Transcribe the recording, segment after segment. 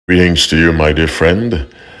Greetings to you, my dear friend.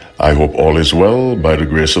 I hope all is well by the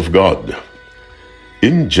grace of God.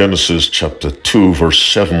 In Genesis chapter 2, verse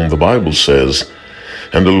 7, the Bible says,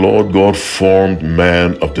 "And the Lord God formed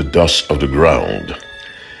man of the dust of the ground."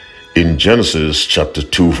 In Genesis chapter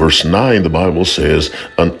 2, verse 9, the Bible says,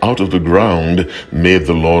 "And out of the ground made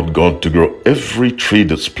the Lord God to grow every tree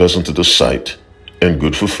that's pleasant to the sight and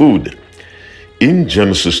good for food." In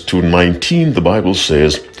Genesis 2:19, the Bible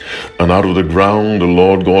says, "And out of the ground the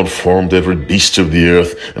Lord God formed every beast of the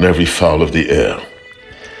earth and every fowl of the air."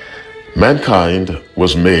 Mankind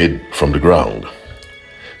was made from the ground.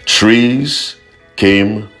 Trees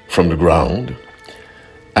came from the ground.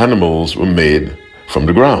 Animals were made from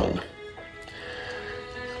the ground.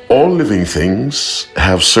 All living things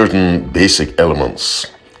have certain basic elements: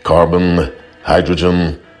 carbon,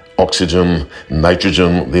 hydrogen, oxygen,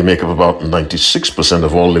 nitrogen. They make up about 96%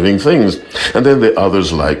 of all living things. And then there are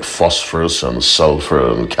others like phosphorus and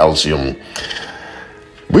sulfur and calcium,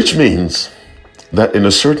 which means that in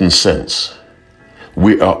a certain sense,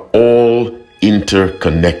 we are all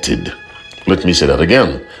interconnected. Let me say that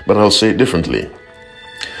again, but I'll say it differently.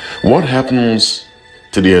 What happens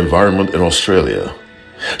to the environment in Australia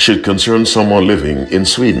should concern someone living in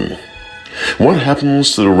Sweden. What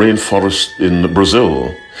happens to the rainforest in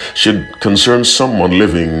Brazil should concern someone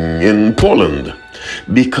living in Poland,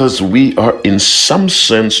 because we are in some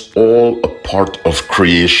sense all a part of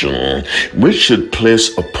creation, which should place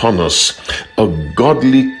upon us a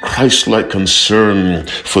godly, Christ-like concern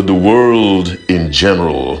for the world in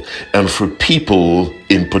general and for people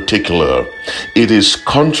in particular. It is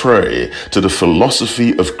contrary to the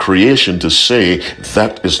philosophy of creation to say,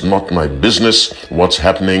 "That is not my business. What's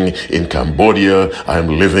happening in Cambodia?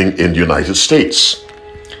 I'm living in the United States."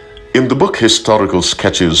 In the book Historical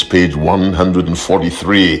Sketches, page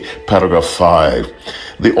 143, paragraph 5,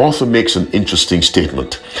 the author makes an interesting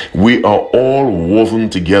statement. "We are all woven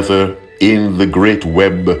together in the great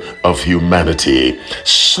web of humanity.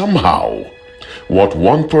 Somehow, what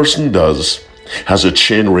one person does has a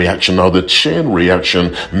chain reaction. Now, the chain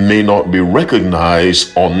reaction may not be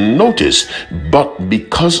recognized or noticed, but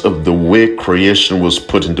because of the way creation was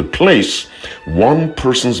put into place, one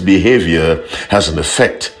person's behavior has an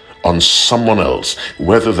effect on someone else,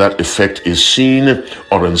 whether that effect is seen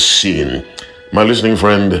or unseen." My listening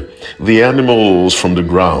friend, the animals from the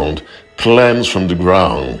ground, plants from the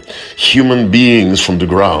ground, human beings from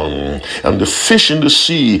the ground, and the fish in the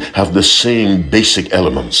sea have the same basic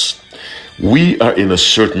elements. We are, in a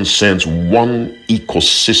certain sense, one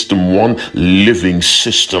ecosystem, one living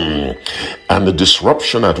system, and the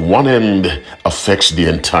disruption at one end affects the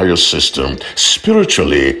entire system.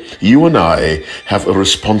 Spiritually, you and I have a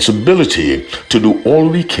responsibility to do all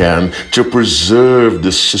we can to preserve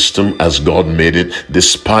the system as God made it,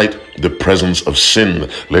 despite the presence of sin.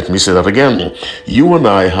 Let me say that again. You and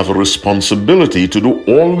I have a responsibility to do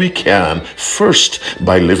all we can, first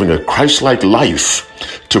by living a Christ-like life,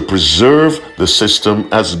 to preserve the system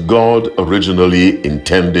as God originally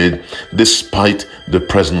intended, despite the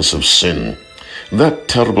presence of sin. That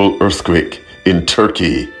terrible earthquake in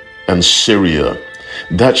Turkey and Syria,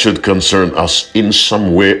 that should concern us in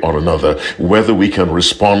some way or another, whether we can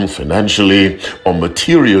respond financially or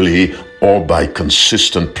materially or by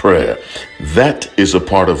consistent prayer. That is a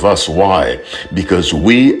part of us. Why? Because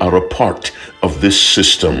we are a part of this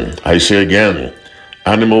system. I say again,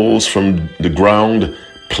 animals from the ground,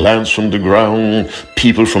 plants from the ground,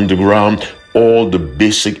 people from the ground, all the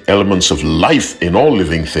basic elements of life in all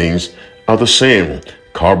living things are the same.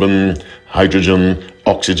 Carbon, hydrogen,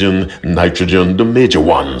 oxygen, nitrogen, the major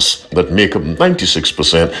ones that make up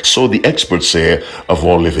 96%, so the experts say, of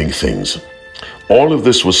all living things. All of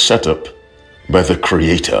this was set up by the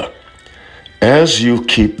Creator. As you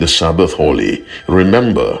keep the Sabbath holy,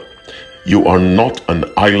 remember, you are not an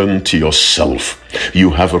island to yourself.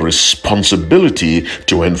 You have a responsibility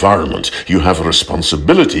to environment. You have a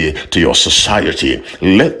responsibility to your society.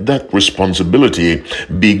 Let that responsibility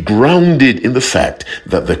be grounded in the fact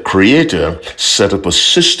that the Creator set up a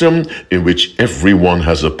system in which everyone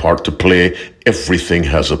has a part to play. Everything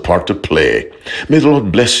has a part to play. May the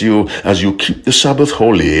Lord bless you as you keep the Sabbath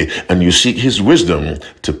holy and you seek His wisdom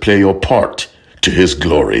to play your part to His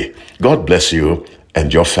glory. God bless you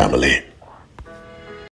and your family.